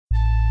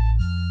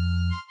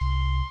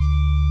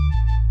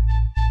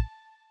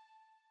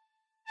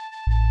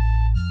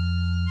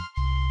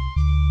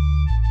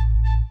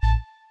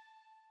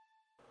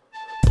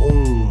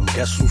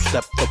Guess who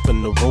stepped up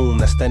in the room?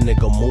 That's that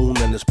nigga Moon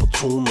and his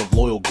platoon of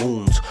loyal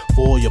goons.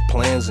 For your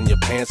plans and your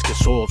pants get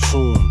soiled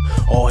soon.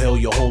 All hail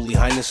your holy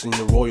highness and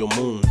your royal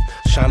moon.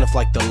 Shineth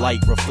like the light,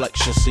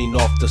 reflection seen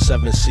off the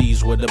 7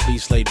 seas, where the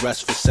beast laid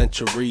rest for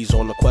centuries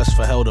on the quest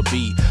for hell to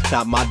be.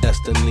 Not my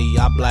destiny,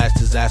 I blast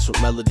his ass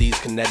with melodies,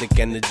 kinetic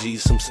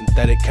energies, some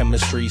synthetic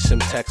chemistry,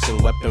 syntax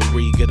and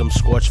weaponry. Get him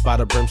scorched by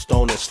the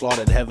brimstone and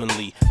slaughtered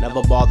heavenly.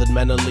 Never bothered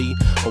mentally,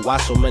 but why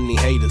so many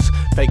haters?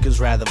 Fakers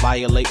rather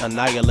violate,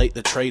 annihilate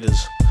the traitors.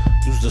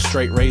 Use the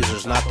straight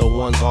razors, not the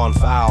ones on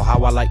foul.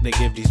 How I like to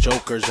give these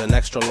jokers an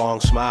extra long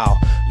smile.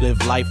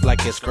 Live life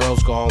like it's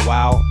girls gone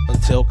wild,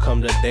 until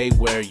come the day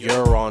where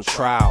you're on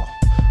trial.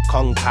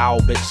 Kung Pao,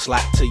 bitch,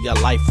 slap to your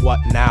life, what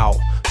now?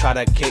 Try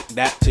to kick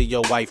that to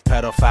your wife,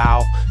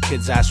 pedophile.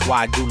 Kids ask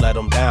why, do let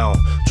them down.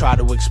 Try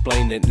to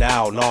explain it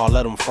now, nah,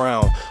 let them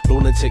frown.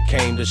 Lunatic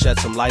came to shed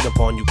some light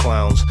upon you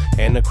clowns,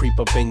 and to creep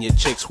up in your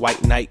chick's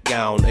white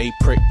nightgown. A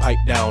prick, pipe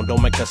down,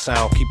 don't make a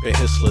sound, keep it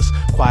hissless.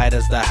 Quiet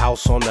as the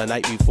house on the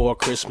night before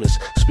Christmas.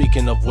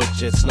 Speaking of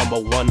which, it's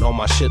 #1 on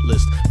my shit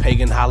list.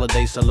 Pagan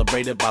holiday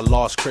celebrated by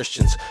lost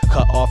Christians.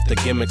 Cut off the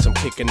gimmicks, I'm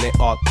kicking it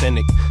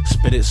authentic.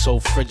 Spit it so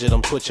frigid,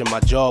 I'm twitching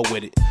my jaw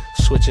with it.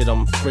 Switch it,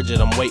 I'm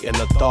frigid, I'm waiting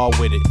to thaw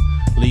with it.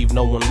 Leave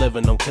no one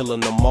living, I'm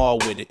killing them all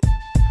with it.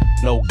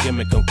 No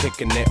gimmick, I'm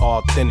kicking it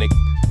authentic.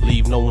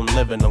 Leave no one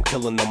living, I'm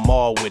killing them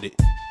all with it.